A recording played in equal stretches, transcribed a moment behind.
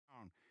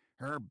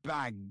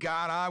By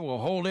God, I will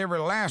hold every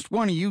last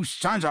one of you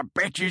sons of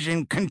bitches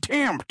in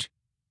contempt.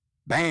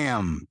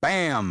 Bam,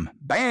 bam,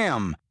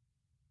 bam.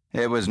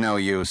 It was no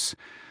use.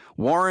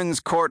 Warren's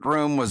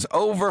courtroom was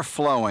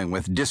overflowing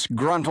with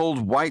disgruntled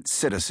white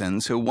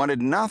citizens who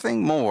wanted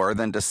nothing more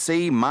than to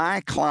see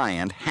my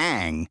client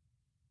hang.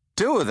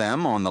 Two of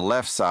them on the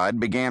left side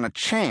began a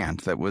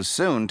chant that was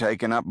soon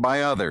taken up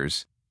by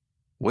others.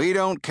 We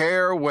don't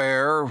care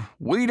where,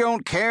 we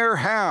don't care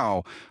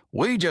how,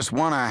 we just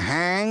want to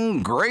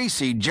hang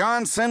Gracie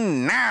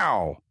Johnson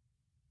now.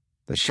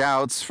 The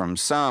shouts from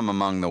some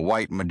among the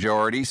white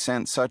majority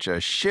sent such a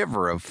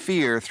shiver of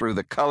fear through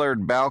the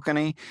colored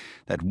balcony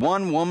that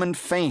one woman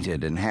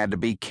fainted and had to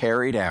be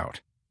carried out.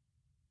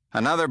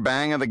 Another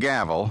bang of the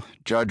gavel,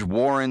 Judge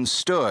Warren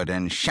stood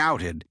and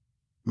shouted,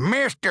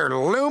 Mr.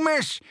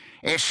 Loomis,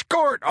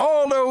 escort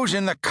all those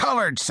in the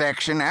colored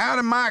section out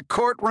of my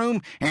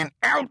courtroom and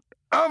out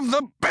of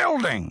the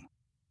building.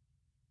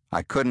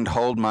 I couldn't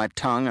hold my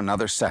tongue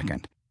another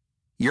second.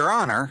 Your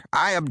Honor,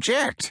 I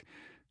object.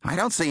 I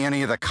don't see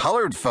any of the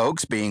colored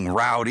folks being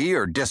rowdy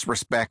or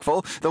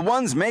disrespectful. The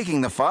ones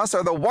making the fuss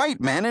are the white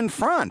men in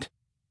front.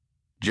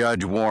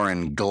 Judge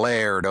Warren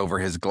glared over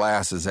his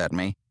glasses at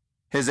me.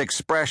 His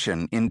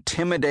expression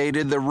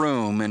intimidated the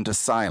room into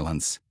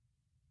silence.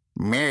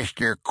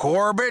 Mr.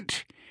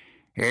 Corbett,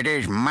 it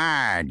is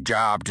my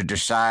job to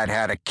decide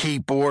how to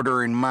keep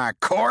order in my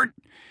court.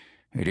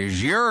 It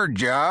is your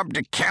job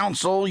to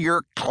counsel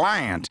your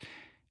client.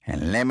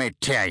 And let me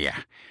tell you,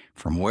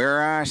 from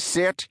where I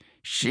sit,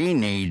 she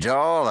needs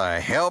all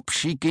the help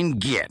she can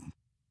get.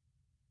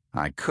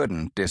 I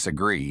couldn't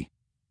disagree.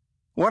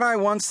 What I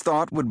once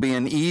thought would be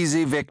an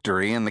easy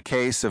victory in the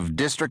case of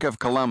District of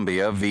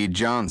Columbia v.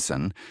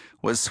 Johnson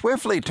was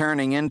swiftly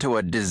turning into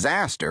a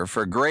disaster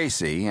for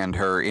Gracie and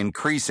her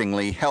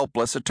increasingly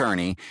helpless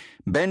attorney,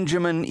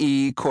 Benjamin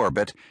E.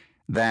 Corbett,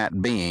 that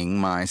being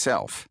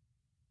myself.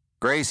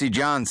 Gracie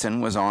Johnson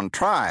was on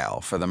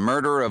trial for the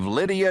murder of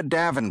Lydia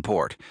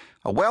Davenport,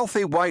 a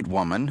wealthy white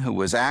woman who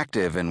was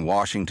active in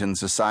Washington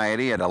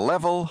society at a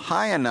level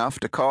high enough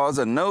to cause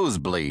a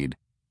nosebleed.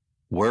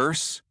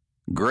 Worse,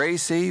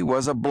 Gracie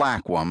was a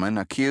black woman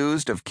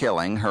accused of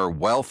killing her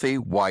wealthy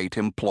white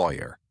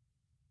employer.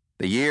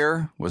 The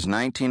year was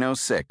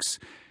 1906.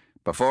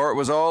 Before it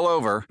was all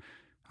over,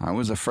 I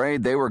was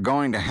afraid they were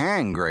going to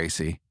hang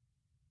Gracie.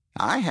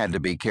 I had to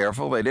be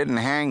careful they didn't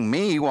hang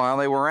me while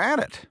they were at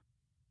it.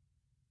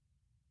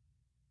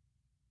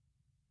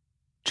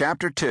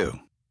 Chapter 2.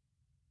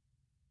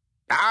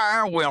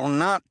 I will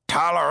not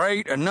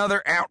tolerate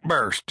another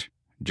outburst,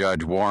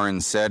 Judge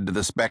Warren said to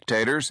the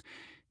spectators.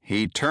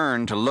 He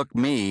turned to look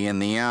me in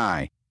the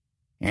eye.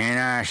 And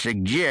I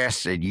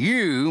suggest that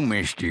you,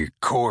 Mr.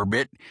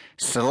 Corbett,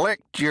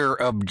 select your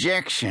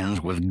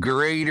objections with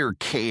greater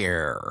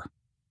care.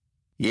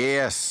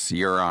 Yes,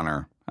 Your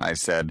Honor, I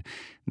said,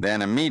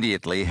 then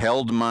immediately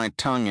held my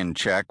tongue in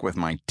check with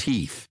my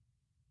teeth.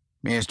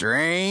 Mr.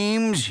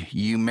 Ames,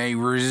 you may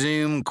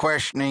resume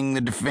questioning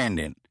the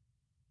defendant.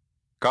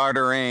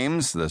 Carter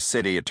Ames, the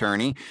city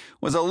attorney,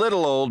 was a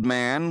little old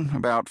man,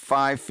 about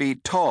 5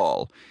 feet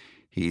tall.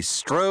 He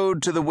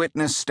strode to the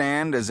witness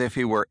stand as if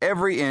he were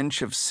every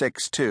inch of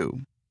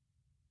 6'2".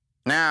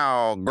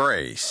 Now,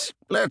 Grace,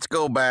 let's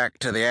go back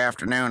to the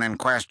afternoon in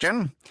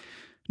question.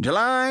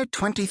 July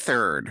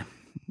 23rd.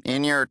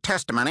 In your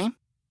testimony,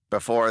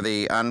 before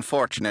the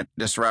unfortunate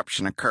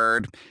disruption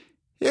occurred,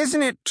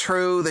 isn't it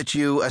true that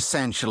you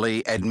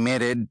essentially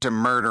admitted to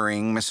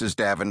murdering Mrs.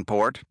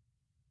 Davenport?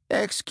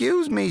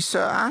 Excuse me,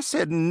 sir, I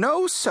said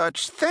no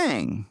such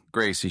thing,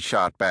 Gracie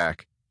shot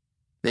back.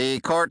 The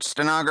court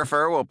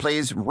stenographer will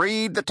please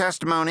read the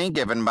testimony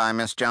given by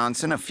Miss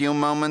Johnson a few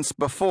moments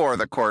before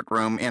the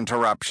courtroom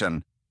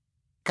interruption.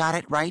 Got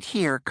it right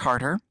here,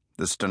 Carter,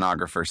 the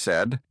stenographer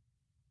said.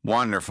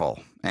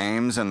 Wonderful.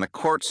 Ames and the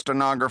court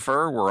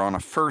stenographer were on a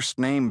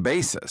first-name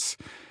basis.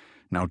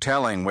 No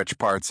telling which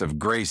parts of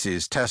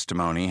Gracie's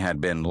testimony had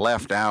been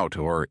left out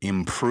or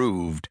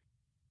improved.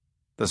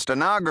 The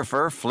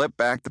stenographer flipped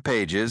back the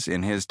pages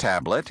in his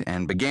tablet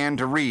and began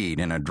to read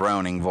in a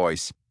droning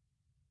voice.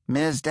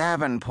 Ms.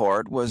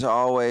 Davenport was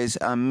always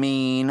a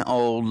mean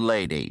old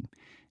lady.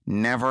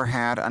 Never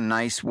had a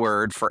nice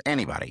word for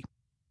anybody.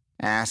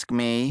 Ask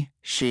me,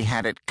 she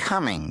had it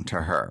coming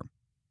to her.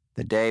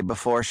 The day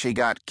before she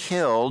got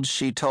killed,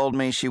 she told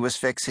me she was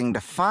fixing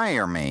to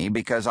fire me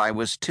because I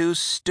was too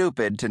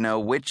stupid to know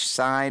which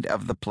side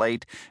of the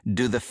plate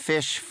do the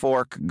fish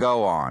fork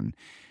go on.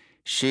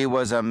 She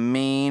was a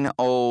mean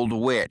old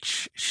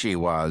witch, she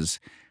was.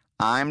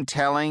 I'm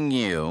telling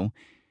you,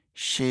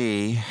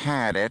 she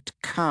had it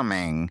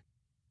coming.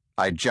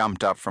 I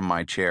jumped up from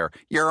my chair.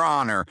 Your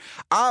Honor,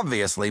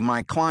 obviously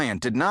my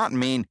client did not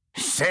mean...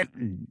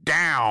 Sit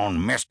down,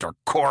 Mr.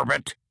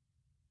 Corbett.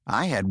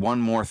 I had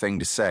one more thing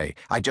to say.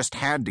 I just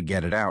had to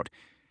get it out.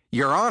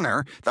 Your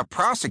Honor, the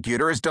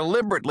prosecutor is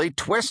deliberately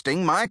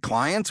twisting my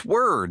client's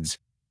words.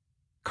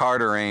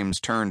 Carter Ames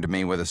turned to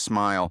me with a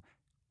smile.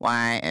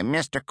 Why,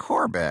 Mr.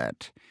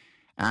 Corbett,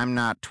 I'm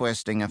not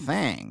twisting a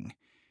thing.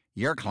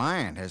 Your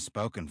client has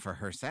spoken for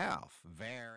herself.